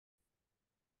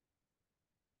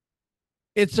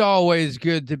It's always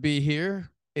good to be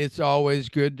here. It's always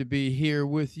good to be here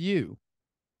with you.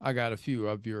 I got a few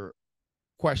of your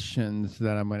questions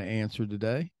that I'm going to answer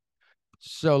today.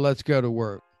 So let's go to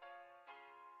work.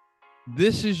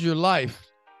 This is your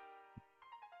life.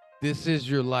 This is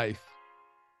your life.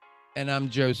 And I'm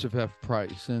Joseph F.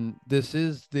 Price. And this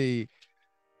is the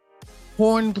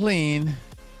Horn Clean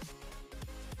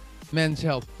Men's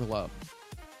Health Club.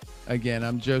 Again,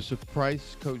 I'm Joseph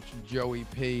Price, Coach Joey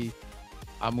P.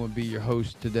 I'm going to be your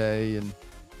host today. And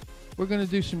we're going to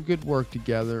do some good work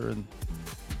together. And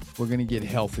we're going to get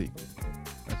healthy.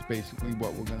 That's basically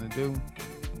what we're going to do.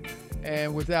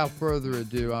 And without further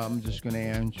ado, I'm just going to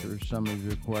answer some of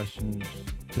your questions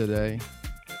today.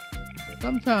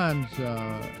 Sometimes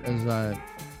as I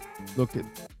look at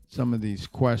some of these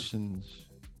questions,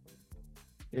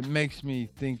 it makes me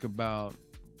think about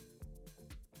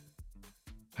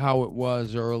how it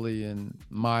was early in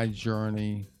my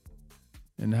journey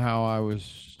and how I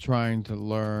was trying to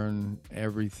learn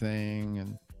everything.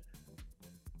 And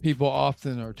people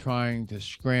often are trying to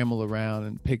scramble around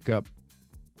and pick up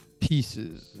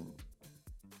pieces and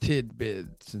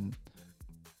tidbits, and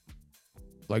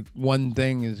like one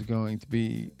thing is going to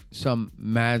be some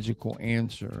magical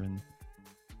answer. And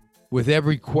with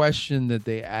every question that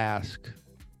they ask,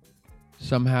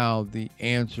 somehow the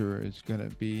answer is going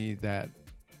to be that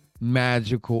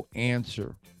magical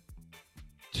answer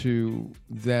to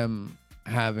them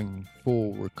having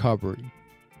full recovery.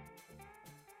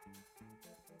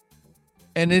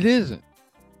 And it isn't.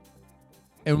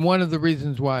 And one of the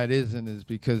reasons why it isn't is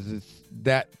because it's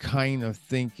that kind of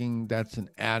thinking that's an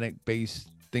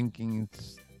addict-based thinking.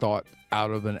 It's thought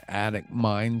out of an addict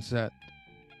mindset.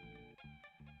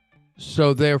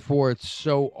 So therefore, it's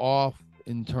so off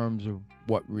in terms of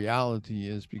what reality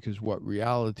is, because what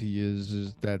reality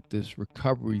is that this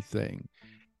recovery thing,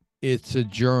 it's a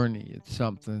journey. It's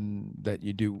something that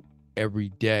you do every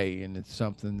day, and it's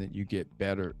something that you get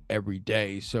better every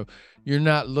day. So you're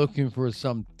not looking for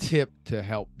some tip to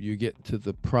help you get to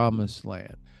the promised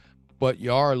land, but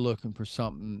you are looking for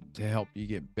something to help you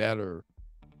get better,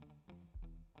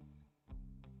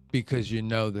 because you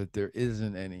know that there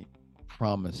isn't any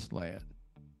promised land,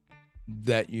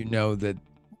 that you know that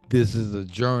this is a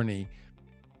journey.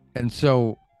 And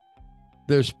so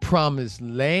there's promised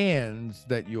lands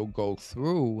that you'll go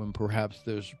through, and perhaps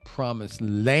there's promised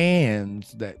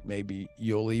lands that maybe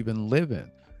you'll even live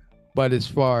in. But as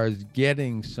far as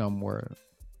getting somewhere,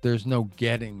 there's no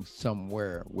getting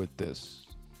somewhere with this.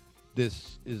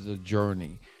 This is a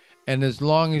journey. And as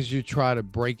long as you try to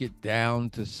break it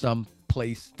down to some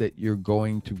place that you're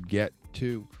going to get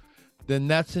to, then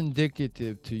that's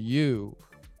indicative to you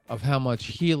of how much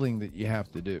healing that you have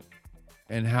to do,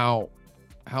 and how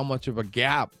much of a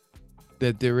gap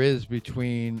that there is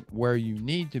between where you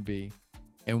need to be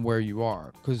and where you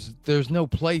are, because there's no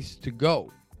place to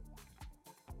go.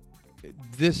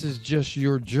 This is just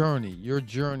your journey. Your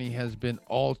journey has been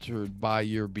altered by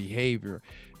your behavior,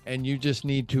 and you just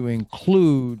need to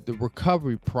include the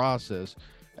recovery process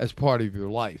as part of your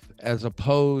life, as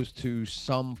opposed to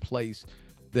some place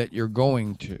that you're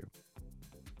going to.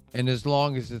 And as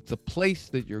long as it's a place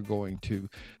that you're going to,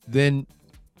 then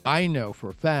I know for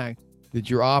a fact that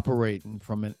you're operating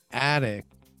from an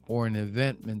addict or an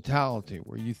event mentality,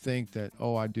 where you think that,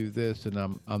 oh, I do this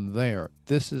and I'm there.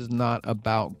 This is not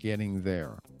about getting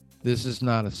there. This is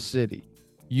not a city.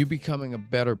 You becoming a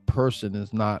better person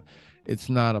is not, it's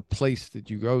not a place that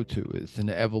you go to. It's an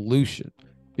evolution,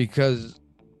 because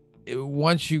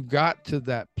once you got to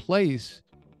that place,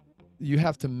 you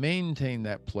have to maintain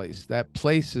that place. That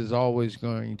place is always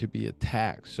going to be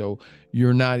attacked. So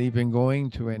you're not even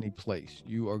going to any place.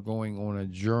 You are going on a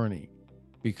journey,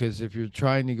 because if you're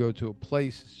trying to go to a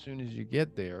place, as soon as you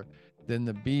get there, then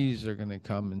the bees are going to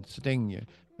come and sting you.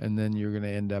 And then you're going to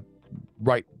end up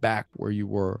right back where you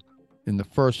were in the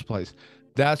first place.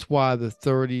 That's why the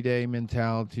 30-day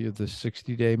mentality, or the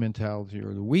 60-day mentality,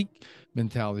 or the week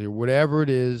mentality, or whatever it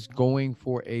is, going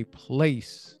for a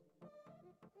place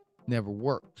never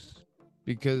works,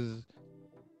 because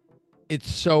it's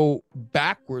so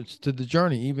backwards to the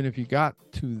journey. Even if you got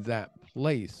to that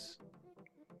place,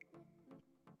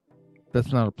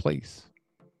 that's not a place.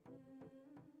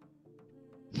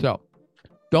 So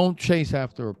don't chase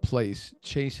after a place,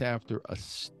 chase after a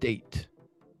state.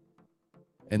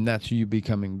 And that's you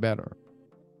becoming better,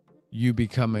 you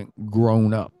becoming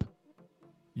grown up,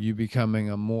 you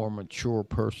becoming a more mature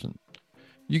person.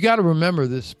 You got to remember,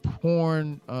 this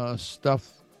porn stuff,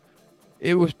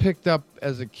 it was picked up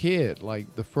as a kid.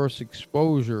 Like, the first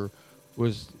exposure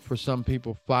was, for some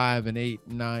people, 5 and 8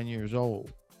 and 9 years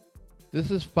old.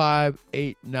 This is 5,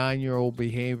 8, 9-year-old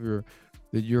behavior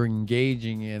that you're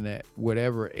engaging in at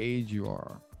whatever age you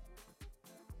are.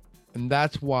 And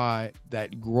that's why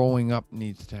that growing up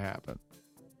needs to happen.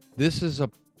 This is a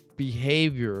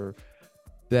behavior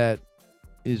that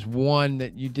is one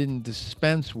that you didn't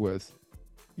dispense with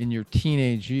in your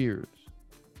teenage years.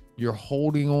 You're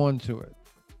holding on to it.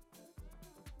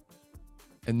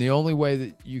 And the only way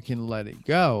that you can let it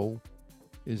go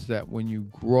is that when you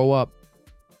grow up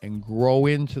and grow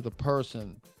into the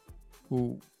person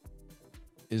who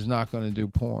is not going to do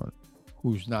porn,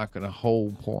 who's not going to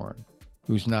hold porn,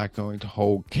 who's not going to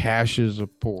hold caches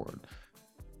of porn,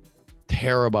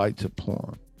 terabytes of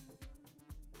porn,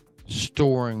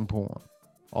 storing porn,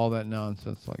 all that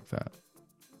nonsense like that.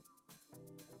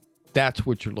 That's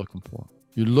what you're looking for.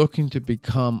 You're looking to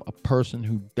become a person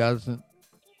who doesn't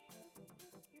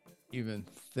even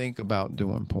think about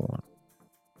doing porn.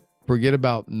 Forget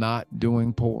about not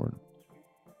doing porn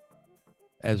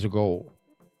as a goal.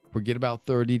 Forget about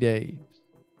 30 days.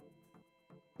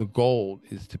 The goal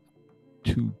is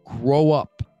to grow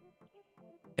up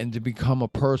and to become a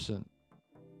person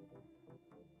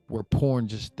where porn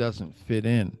just doesn't fit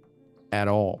in at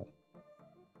all.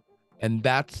 And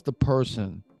that's the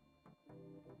person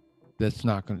that's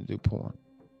not going to do porn.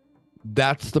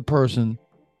 That's the person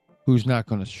who's not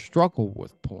going to struggle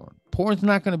with porn. Porn's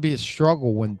not going to be a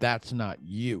struggle when that's not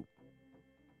you.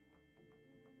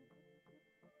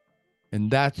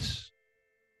 And that's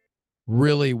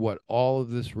really what all of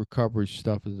this recovery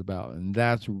stuff is about. And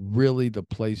that's really the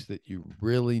place that you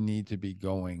really need to be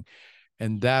going.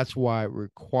 And that's why it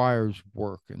requires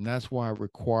work. And that's why it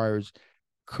requires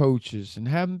coaches and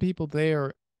having people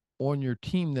there on your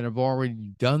team that have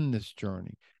already done this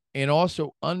journey and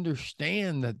also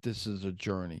understand that this is a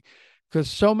journey. Because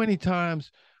so many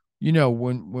times, you know,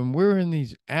 when we're in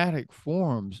these addict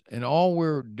forums and all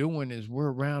we're doing is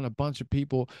we're around a bunch of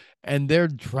people and they're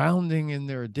drowning in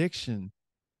their addiction,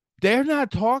 they're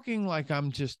not talking like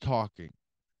I'm just talking.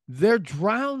 They're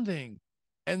drowning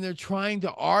and they're trying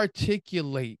to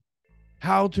articulate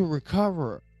how to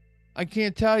recover. I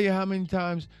can't tell you how many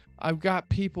times I've got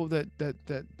people that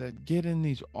get in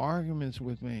these arguments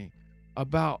with me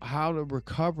about how to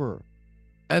recover.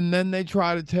 And then they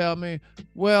try to tell me,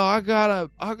 well, I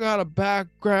got a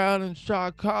background in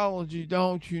psychology,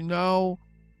 don't you know?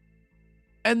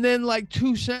 And then like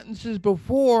 2 sentences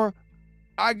before,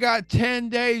 I got 10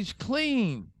 days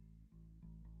clean.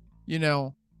 You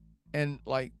know, and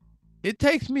like it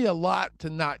takes me a lot to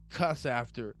not cuss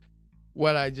after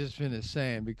what I just finished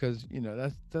saying because, you know,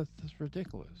 that's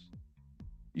ridiculous.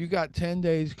 You got 10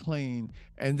 days clean,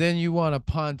 and then you want to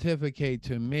pontificate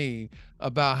to me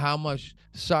about how much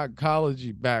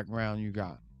psychology background you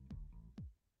got.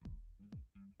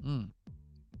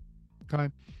 Okay.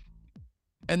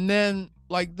 And then,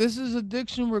 like, this is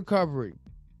addiction recovery.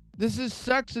 This is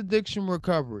sex addiction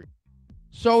recovery.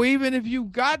 So even if you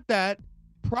got that,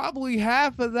 probably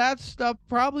half of that stuff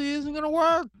probably isn't going to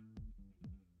work.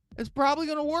 It's probably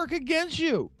going to work against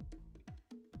you.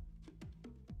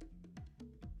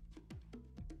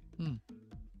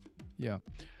 Yeah.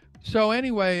 So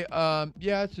anyway,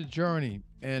 yeah, it's a journey,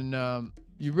 and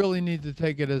you really need to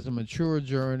take it as a mature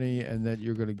journey, and that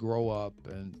you're going to grow up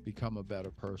and become a better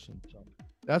person. So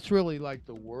that's really like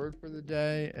the word for the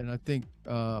day. And I think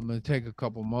I'm going to take a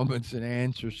couple moments and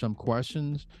answer some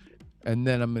questions, and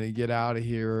then I'm going to get out of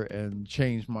here and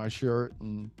change my shirt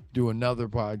and do another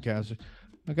podcast.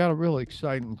 I got a really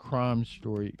exciting crime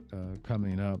story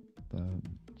coming up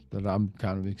that I'm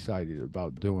kind of excited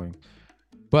about doing.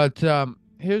 But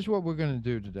here's what we're going to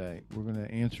do today. We're going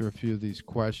to answer a few of these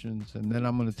questions, and then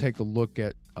I'm going to take a look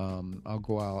at, I'll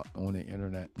go out on the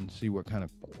internet and see what kind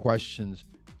of questions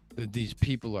that these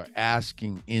people are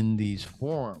asking in these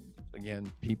forums. Again,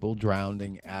 people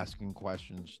drowning, asking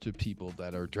questions to people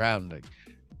that are drowning.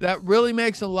 That really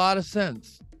makes a lot of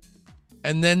sense.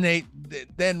 And then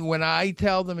then when I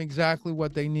tell them exactly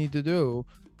what they need to do,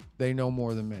 they know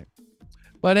more than me.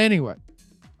 But anyway,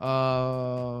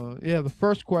 yeah, the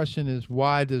first question is,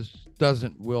 why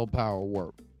doesn't willpower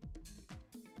work?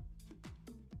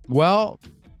 Well,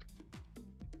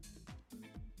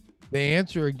 the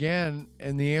answer again,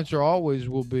 and the answer always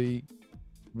will be,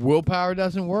 willpower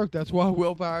doesn't work. That's why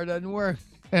willpower doesn't work.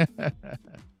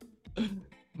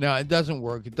 No, it doesn't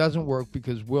work. It doesn't work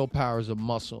because willpower is a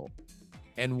muscle.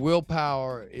 And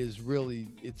willpower is really,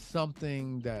 it's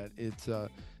something that it's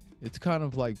kind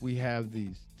of like we have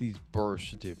these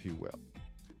bursts, if you will.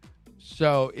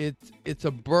 So it's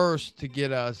a burst to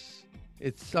get us.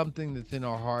 It's something that's in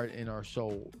our heart, in our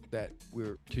soul, that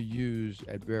we're to use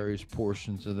at various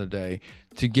portions of the day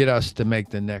to get us to make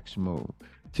the next move,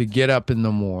 to get up in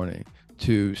the morning,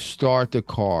 to start the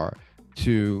car,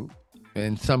 to,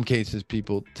 in some cases,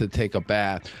 people to take a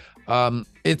bath.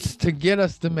 It's to get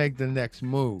us to make the next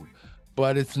move,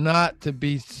 but it's not to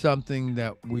be something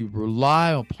that we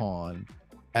rely upon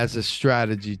as a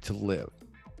strategy to live.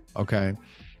 Okay.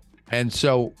 And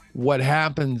so what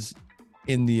happens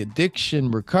in the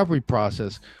addiction recovery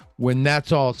process when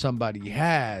that's all somebody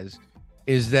has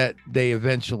is that they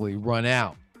eventually run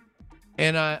out.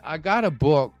 And I got a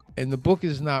book, and the book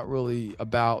is not really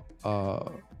about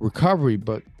recovery,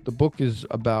 but the book is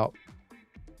about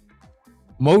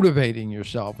motivating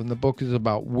yourself, and the book is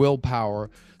about willpower.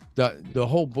 The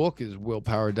whole book is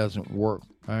Willpower Doesn't Work.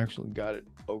 I actually got it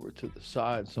over to the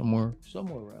side somewhere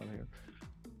around here.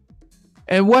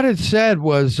 And what it said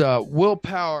was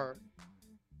willpower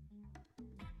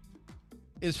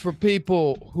is for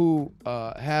people who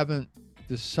haven't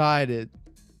decided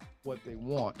what they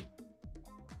want.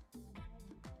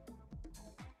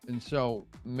 And so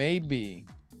maybe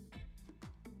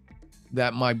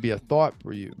that might be a thought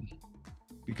for you,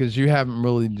 because you haven't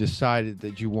really decided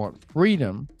that you want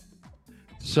freedom.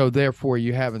 So therefore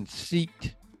you haven't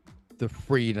sought the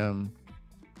freedom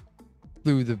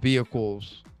through the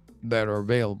vehicles that are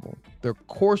available. There are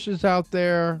courses out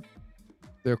there.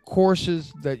 There are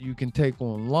courses that you can take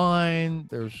online.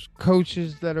 There's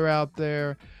coaches that are out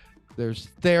there. There's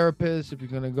therapists. If you're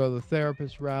going to go the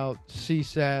therapist route,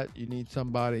 CSAT, you need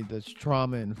somebody that's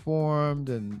trauma informed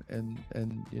and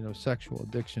sexual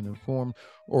addiction informed,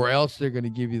 or else they're going to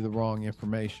give you the wrong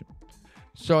information.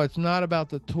 So it's not about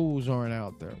the tools aren't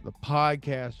out there. The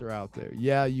podcasts are out there.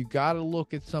 Yeah, you got to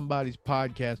look at somebody's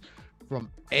podcast from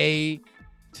A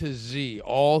to Z,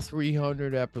 all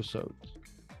 300 episodes.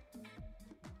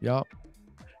 Yep.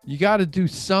 You got to do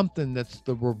something that's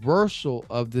the reversal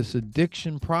of this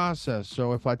addiction process.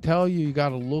 So if I tell you, you got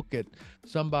to look at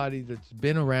somebody that's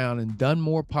been around and done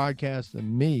more podcasts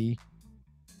than me,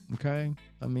 okay?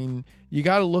 I mean, you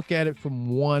got to look at it from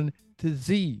 1 to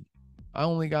Z. I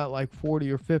only got like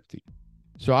 40 or 50.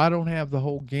 So I don't have the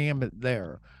whole gamut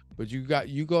there. But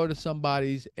you go to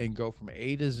somebody's and go from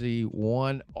A to Z,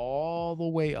 1 all the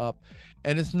way up.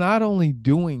 And it's not only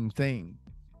doing things.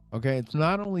 Okay, it's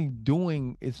not only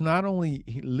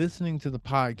listening to the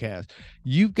podcast.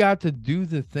 You've got to do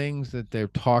the things that they're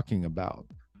talking about.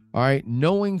 All right,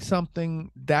 knowing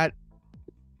something that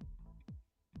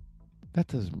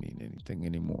doesn't mean anything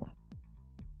anymore.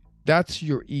 That's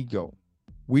your ego.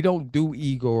 We don't do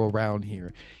ego around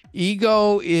here.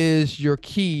 Ego is your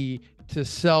key to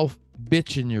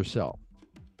self-bitching yourself.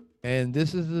 And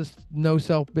this is this no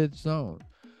self-bitch zone.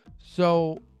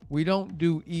 So we don't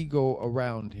do ego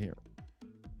around here.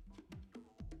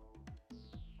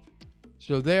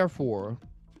 So therefore,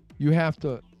 you have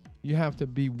to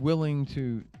be willing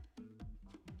to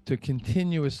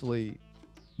continuously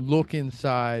look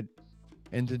inside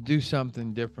and to do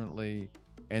something differently,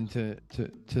 and to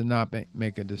not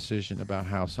make a decision about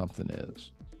how something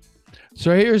is.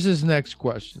 So here's his next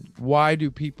question. Why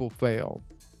do people fail?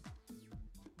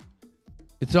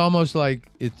 It's almost like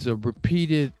it's a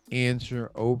repeated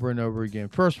answer over and over again.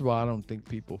 First of all, I don't think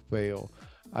people fail.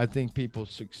 I think people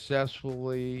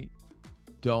successfully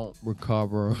don't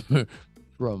recover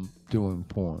from doing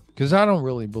porn, because I don't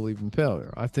really believe in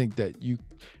failure. I think that you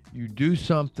do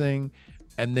something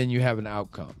and then you have an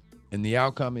outcome, and the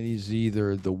outcome is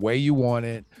either the way you want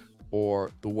it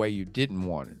or the way you didn't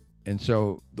want it. And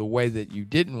so the way that you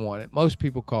didn't want it, most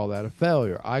people call that a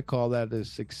failure. I call that a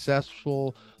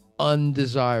successful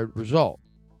undesired result.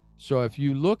 So if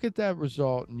you look at that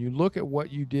result and you look at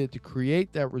what you did to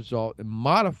create that result and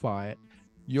modify it,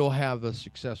 you'll have a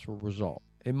successful result.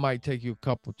 It might take you a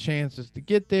couple chances to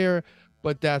get there,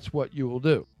 but that's what you will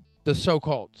do. The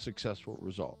so-called successful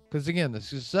result. Because again, the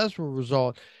successful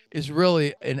result is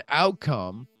really an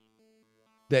outcome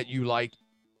that you like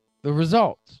the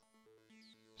results.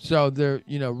 So there,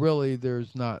 really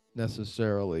there's not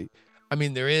necessarily, I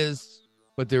mean, there is,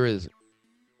 but there isn't.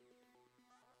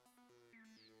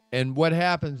 And what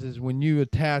happens is when you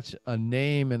attach a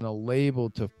name and a label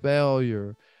to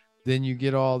failure, then you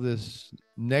get all this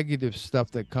negative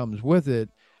stuff that comes with it,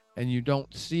 and you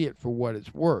don't see it for what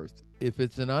it's worth. If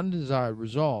it's an undesired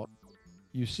result,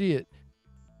 you see it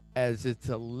as it's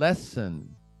a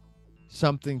lesson,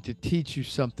 something to teach you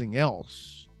something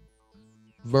else,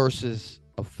 versus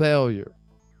a failure.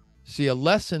 See, a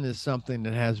lesson is something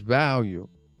that has value.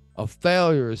 A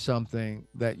failure is something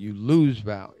that you lose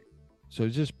value. So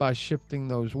just by shifting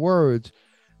those words,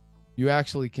 you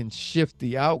actually can shift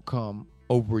the outcome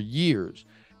over years.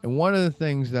 And one of the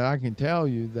things that I can tell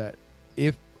you, that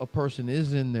if a person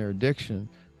is in their addiction,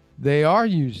 they are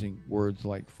using words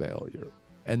like failure,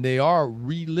 and they are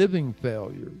reliving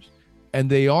failures. and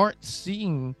they aren't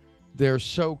seeing their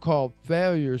so-called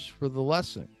failures for the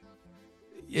lesson.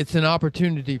 It's an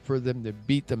opportunity for them to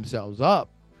beat themselves up,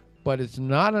 but it's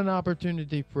not an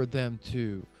opportunity for them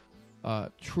to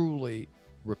truly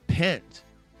repent.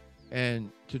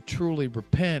 And to truly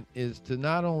repent is to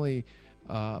not only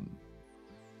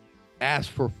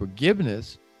ask for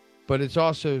forgiveness, but it's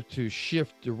also to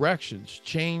shift directions,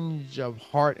 change of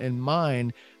heart and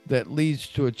mind that leads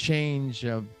to a change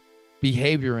of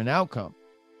behavior and outcome.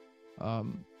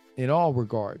 In all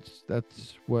regards,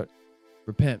 that's what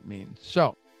repent means.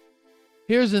 So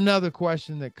here's another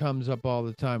question that comes up all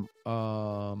the time.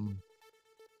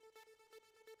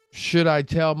 Should I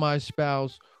tell my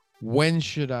spouse? When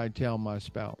should I tell my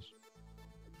spouse?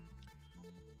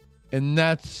 And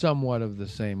that's somewhat of the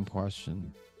same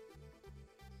question.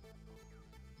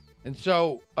 And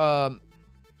so,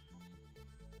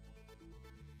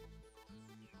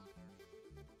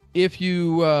 if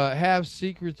you have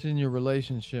secrets in your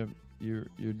relationship, you're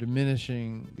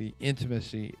diminishing the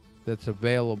intimacy that's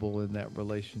available in that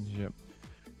relationship.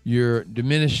 You're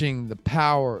diminishing the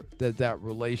power that that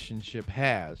relationship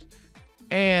has.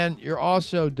 And you're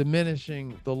also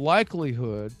diminishing the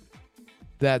likelihood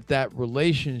that that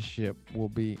relationship will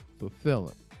be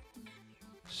fulfilling.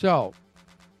 So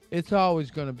it's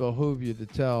always going to behoove you to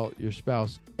tell your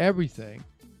spouse everything,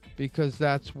 because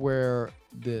that's where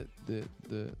the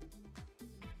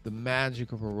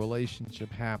magic of a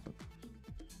relationship happens.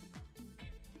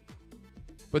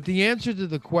 But the answer to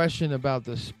the question about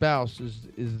the spouse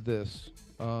is this.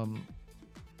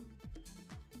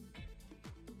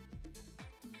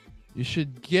 You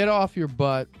should get off your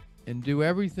butt and do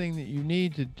everything that you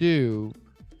need to do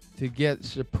to get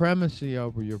supremacy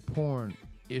over your porn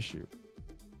issue.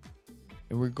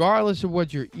 And regardless of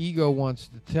what your ego wants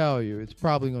to tell you, it's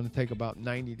probably going to take about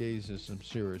 90 days of some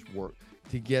serious work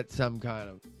to get some kind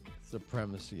of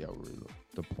supremacy over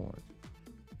the porn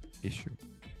issue.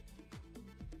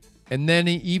 And then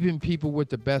even people with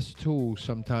the best tools,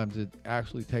 sometimes it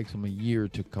actually takes them a year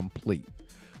to complete.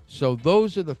 So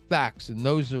those are the facts, and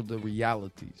those are the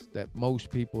realities that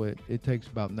most people, it takes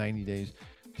about 90 days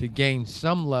to gain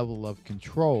some level of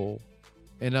control,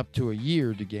 and up to a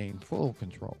year to gain full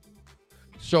control.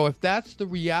 So if that's the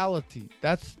reality,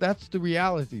 that's the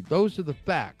reality. Those are the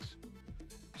facts.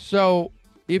 So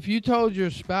if you told your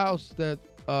spouse that,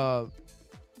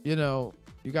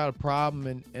 you got a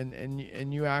problem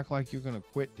and you act like you're going to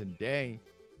quit today,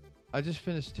 I just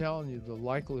finished telling you the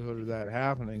likelihood of that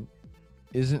happening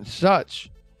isn't such,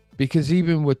 because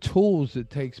even with tools, it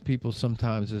takes people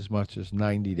sometimes as much as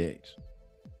 90 days.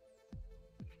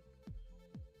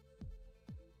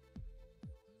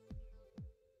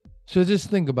 So just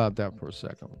think about that for a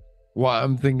second while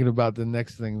I'm thinking about the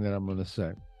next thing that I'm going to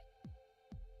say.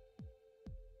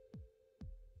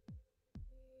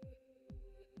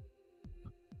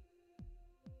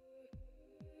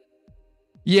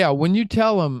 Yeah, when you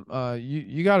tell them,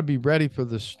 you got to be ready for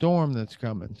the storm that's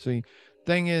coming. See,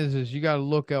 thing is you got to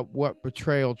look up what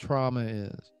betrayal trauma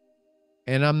is.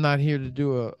 And I'm not here to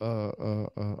do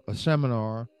a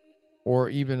seminar or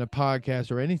even a podcast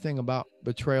or anything about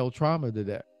betrayal trauma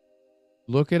today.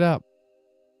 Look it up.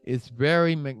 It's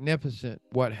very magnificent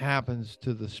what happens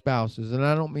to the spouses, and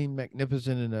I don't mean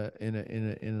magnificent in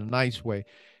a nice way.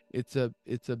 It's a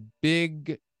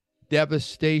big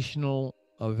devastational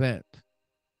event.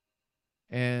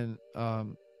 And a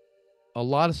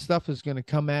lot of stuff is going to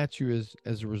come at you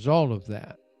as a result of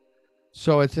that.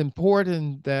 So it's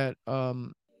important that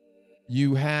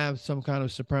you have some kind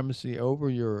of supremacy over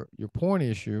your porn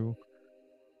issue,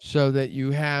 so that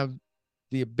you have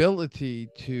the ability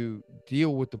to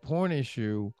deal with the porn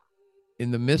issue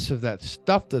in the midst of that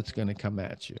stuff that's going to come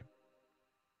at you.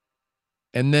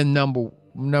 And then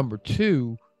number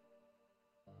two,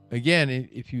 again,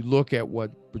 if you look at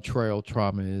what betrayal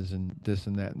trauma is and this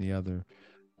and that and the other,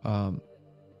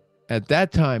 at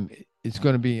that time, it's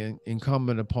going to be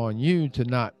incumbent upon you to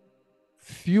not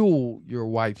fuel your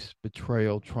wife's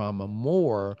betrayal trauma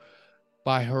more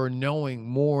by her knowing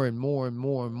more and more and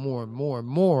more and more and more and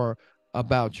more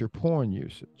about your porn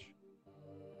usage.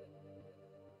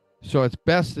 So it's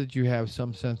best that you have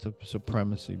some sense of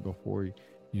supremacy before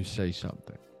you say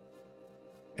something,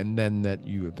 and then that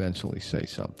you eventually say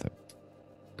something.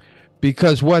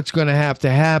 Because what's going to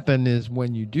happen is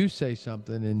when you do say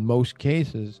something, in most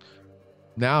cases,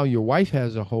 now your wife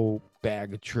has a whole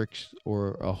bag of tricks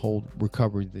or a whole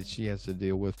recovery that she has to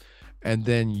deal with. And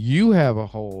then you have a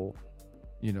whole,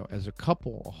 as a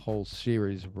couple, a whole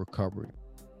series of recovery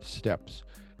steps.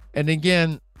 And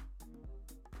again,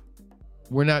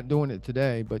 we're not doing it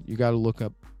today, but you got to look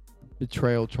up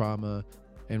betrayal trauma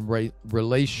and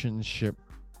relationship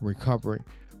recovery.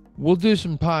 We'll do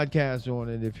some podcasts on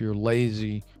it if you're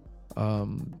lazy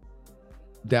down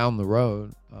the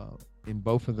road in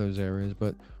both of those areas.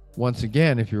 But once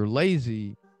again, if you're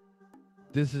lazy,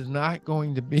 this is not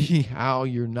going to be how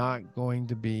you're not going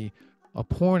to be a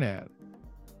porn addict.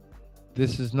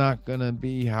 This is not going to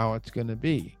be how it's going to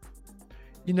be.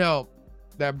 You know,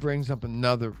 that brings up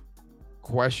another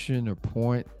question or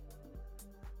point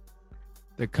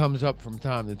that comes up from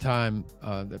time to time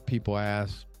that people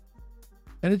ask.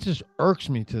 And it just irks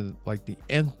me to like the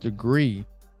nth degree.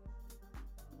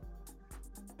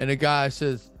 And a guy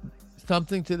says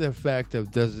something to the effect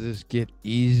of, does this get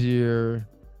easier?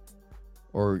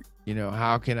 Or, you know,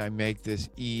 how can I make this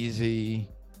easy?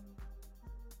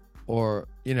 Or,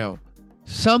 you know,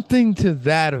 something to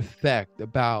that effect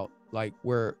about like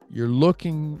where you're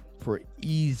looking for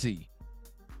easy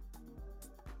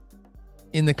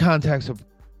in the context of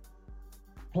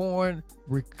porn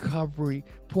recovery,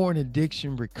 porn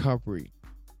addiction recovery.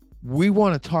 We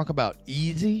want to talk about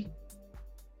easy.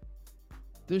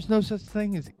 There's no such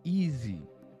thing as easy.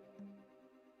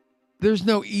 There's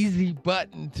no easy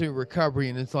button to recovery.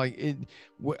 And it's like,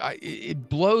 it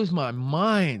blows my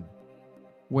mind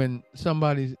when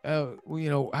somebody's, you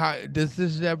know, how does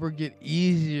this ever get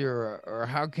easier? Or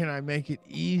how can I make it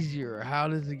easier? Or how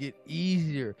does it get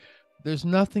easier? There's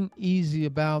nothing easy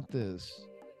about this.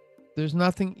 There's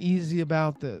nothing easy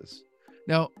about this.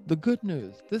 Now, the good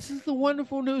news, this is the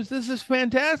wonderful news. This is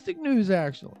fantastic news,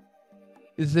 actually,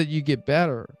 is that you get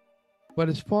better. But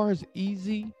as far as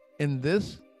easy in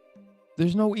this,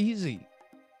 there's no easy.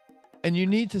 And you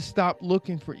need to stop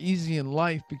looking for easy in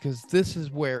life, because this is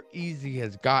where easy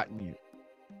has gotten you.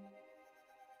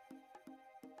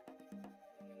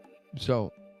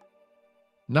 So,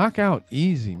 knock out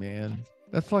easy, man.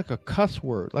 That's like a cuss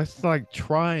word. That's like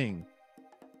trying.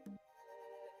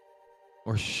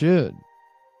 Or should.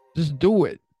 Just do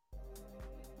it.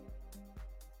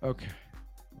 Okay.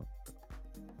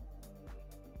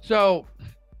 So,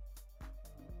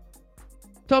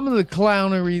 some of the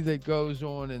clownery that goes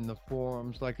on in the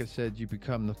forums, like I said, you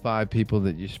become the 5 people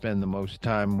that you spend the most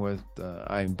time with.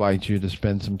 I invite you to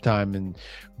spend some time in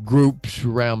groups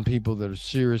around people that are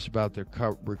serious about their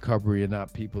recovery and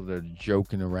not people that are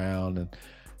joking around. And,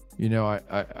 you know,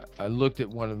 I looked at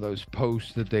one of those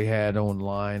posts that they had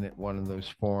online at one of those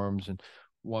forums, and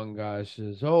one guy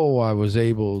says, "Oh, I was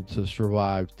able to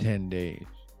survive 10 days."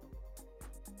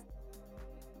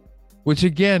 Which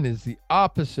again is the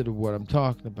opposite of what I'm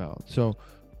talking about. So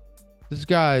this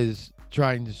guy is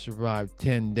trying to survive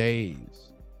 10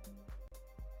 days.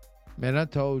 Man, I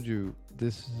told you,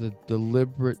 this is a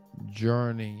deliberate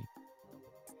journey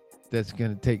that's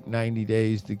going to take 90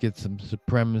 days to get some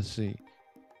supremacy.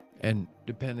 And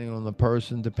depending on the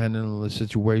person, depending on the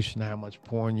situation, how much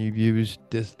porn you've used,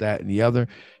 this, that, and the other,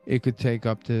 it could take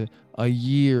up to a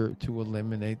year to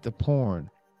eliminate the porn.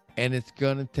 And it's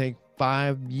going to take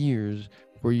 5 years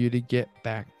for you to get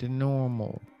back to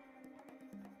normal.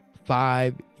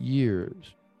 5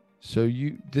 years. So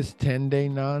this 10-day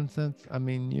nonsense, I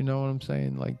mean, you know what I'm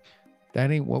saying? Like, that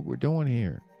ain't what we're doing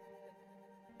here.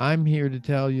 I'm here to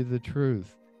tell you the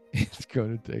truth. It's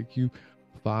going to take you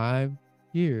 5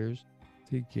 years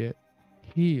to get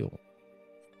healed.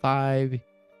 5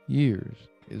 years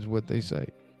is what they say.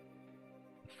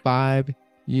 5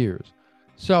 years.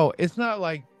 So it's not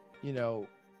like, you know,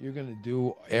 you're going to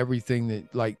do everything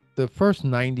that, like, the first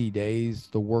 90 days,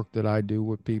 the work that I do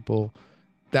with people,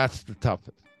 that's the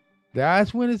toughest.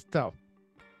 That's when it's tough.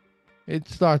 It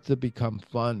starts to become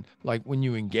fun. Like when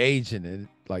you engage in it,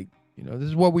 like, you know, this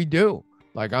is what we do.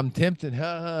 Like, I'm tempted,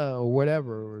 or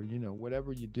whatever, or, you know,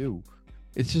 whatever you do.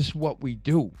 It's just what we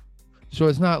do. So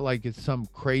it's not like it's some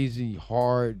crazy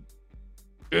hard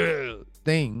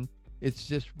thing. It's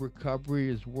just recovery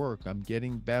is work. I'm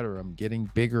getting better. I'm getting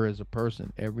bigger as a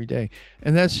person every day.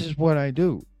 And that's just what I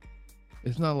do.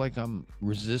 It's not like I'm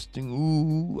resisting.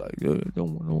 Ooh, I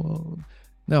don't want to.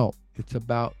 No, it's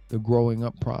about the growing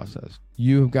up process.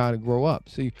 You've got to grow up.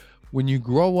 See, when you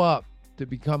grow up to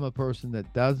become a person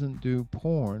that doesn't do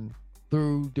porn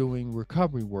through doing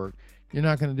recovery work, you're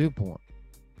not going to do porn.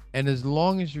 And as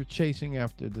long as you're chasing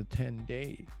after the 10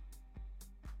 days,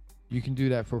 you can do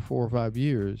that for 4 or 5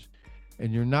 years.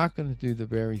 And you're not going to do the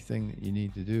very thing that you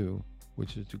need to do,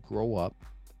 which is to grow up.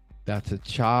 That's a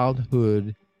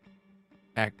childhood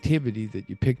activity that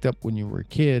you picked up when you were a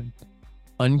kid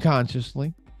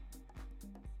unconsciously,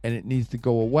 and it needs to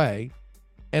go away.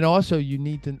 And also you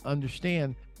need to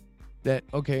understand that,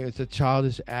 okay, it's a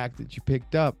childish act that you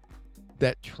picked up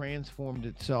that transformed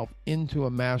itself into a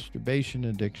masturbation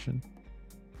addiction.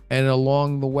 And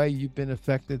along the way, you've been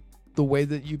affected the way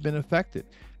that you've been affected.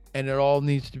 And it all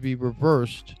needs to be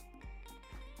reversed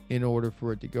in order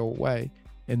for it to go away.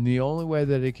 And the only way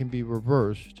that it can be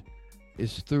reversed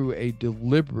is through a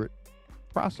deliberate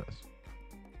process.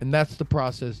 And that's the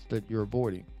process that you're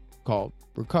avoiding, called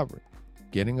recovery.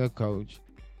 Getting a coach,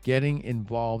 getting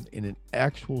involved in an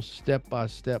actual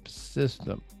step-by-step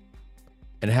system,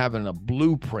 and having a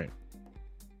blueprint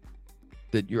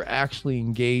that you're actually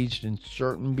engaged in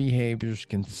certain behaviors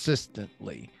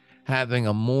consistently, having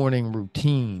a morning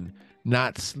routine,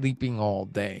 not sleeping all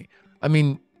day. I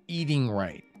mean, eating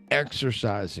right,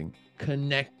 exercising,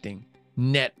 connecting,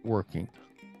 networking,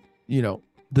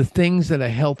 the things that a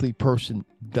healthy person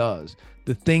does,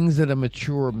 the things that a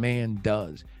mature man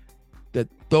does, that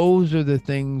those are the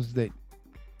things that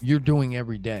you're doing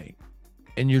every day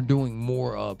and you're doing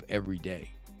more of every day.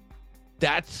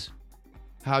 That's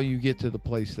how you get to the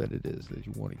place that it is that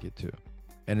you want to get to.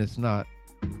 And it's not,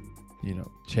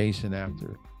 chasing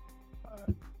after,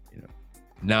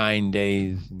 9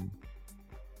 days and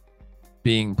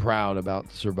being proud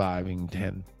about surviving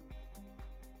 10.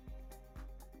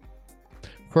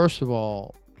 First of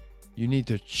all, you need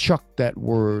to chuck that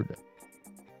word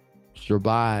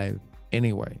survive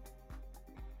anyway.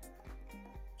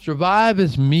 Survive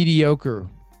is mediocre.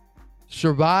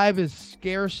 Survive is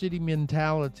scarcity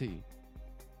mentality.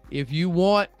 If you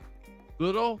want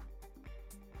little,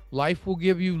 life will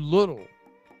give you little.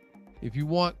 If you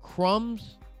want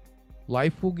crumbs,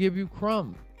 life will give you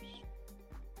crumbs.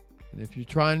 And if you're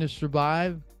trying to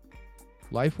survive,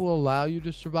 life will allow you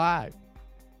to survive.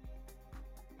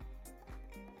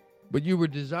 But you were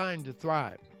designed to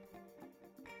thrive.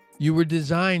 You were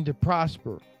designed to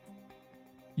prosper.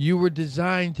 You were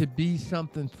designed to be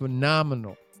something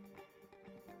phenomenal.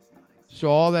 So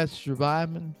all that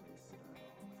surviving,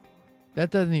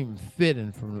 that doesn't even fit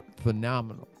in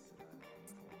phenomenal.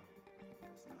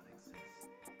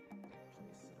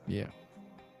 Yeah.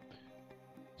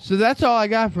 So that's all I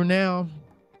got for now.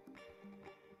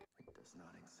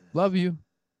 Love you.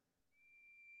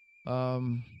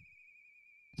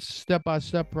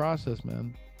 Step-by-step process,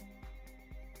 man.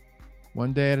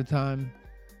 One day at a time.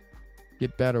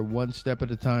 Get better one step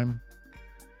at a time.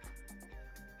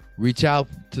 Reach out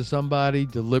to somebody,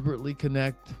 deliberately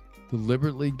connect,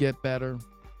 deliberately get better.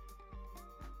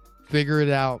 Figure it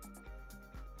out.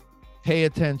 Pay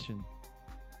attention.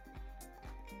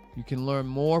 You can learn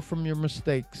more from your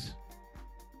mistakes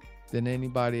than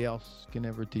anybody else can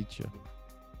ever teach you.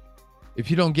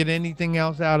 If you don't get anything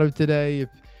else out of today,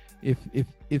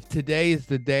 if today is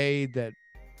the day that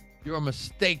your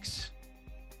mistakes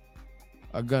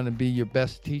are going to be your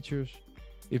best teachers,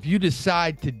 if you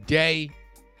decide today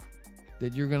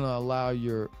that you're going to allow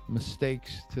your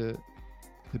mistakes to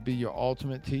be your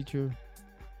ultimate teacher,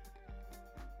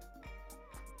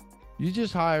 you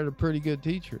just hired a pretty good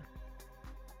teacher.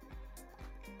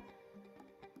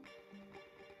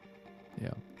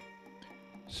 Yeah.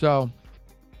 So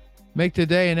make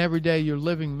today and every day your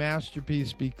living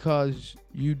masterpiece because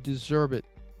you deserve it.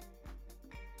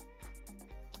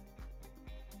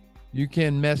 You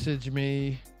can message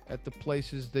me at the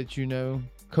places that you know.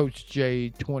 Coach J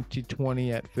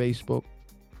 2020 at Facebook.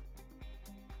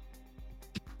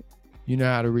 You know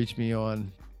how to reach me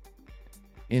on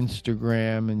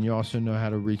Instagram, and you also know how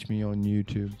to reach me on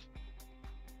YouTube.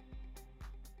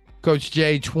 Coach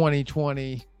J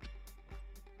 2020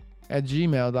 at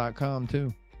gmail.com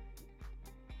too.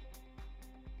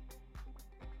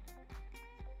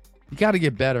 You got to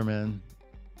get better, man.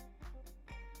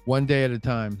 One day at a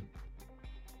time.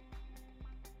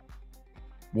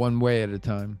 One way at a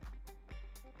time.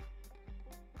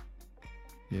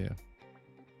 Yeah.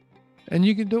 And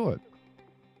you can do it.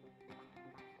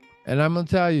 And I'm going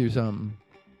to tell you something.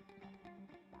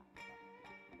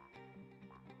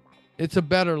 It's a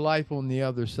better life on the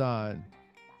other side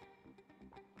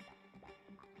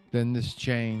than this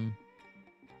chain.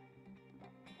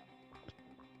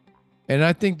 And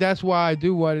I think that's why I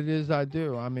do what it is I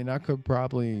do. I mean, I could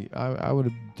probably, I would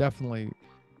have definitely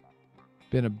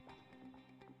been a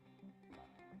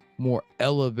more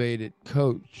elevated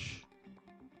coach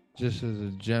just as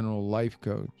a general life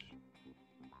coach.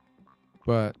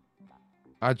 But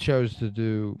I chose to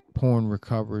do porn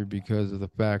recovery because of the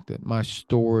fact that my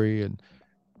story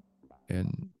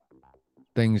and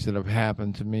things that have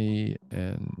happened to me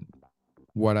and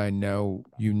what I know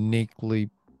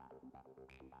uniquely,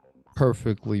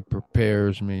 perfectly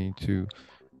prepares me to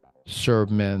serve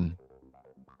men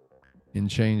in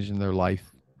changing their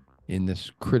life in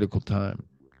this critical time.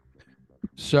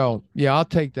 So, yeah, I'll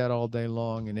take that all day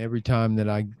long. And every time that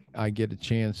I get a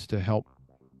chance to help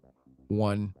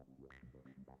one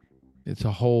It's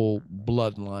a whole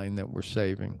bloodline that we're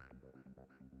saving.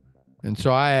 And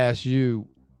so I ask you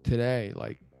today,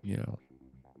 like,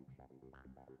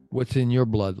 what's in your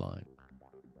bloodline?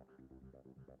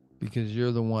 Because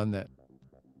you're the one that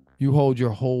you hold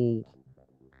your whole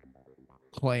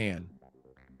clan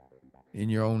in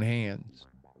your own hands.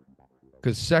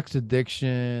 Because sex addiction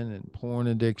and porn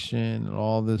addiction and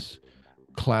all this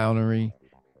clownery,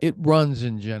 it runs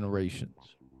in generations.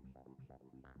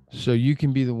 So you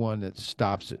can be the one that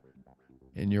stops it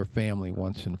in your family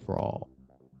once and for all.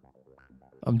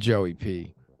 I'm Joey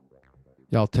P.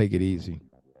 Y'all take it easy.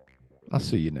 I'll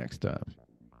see you next time.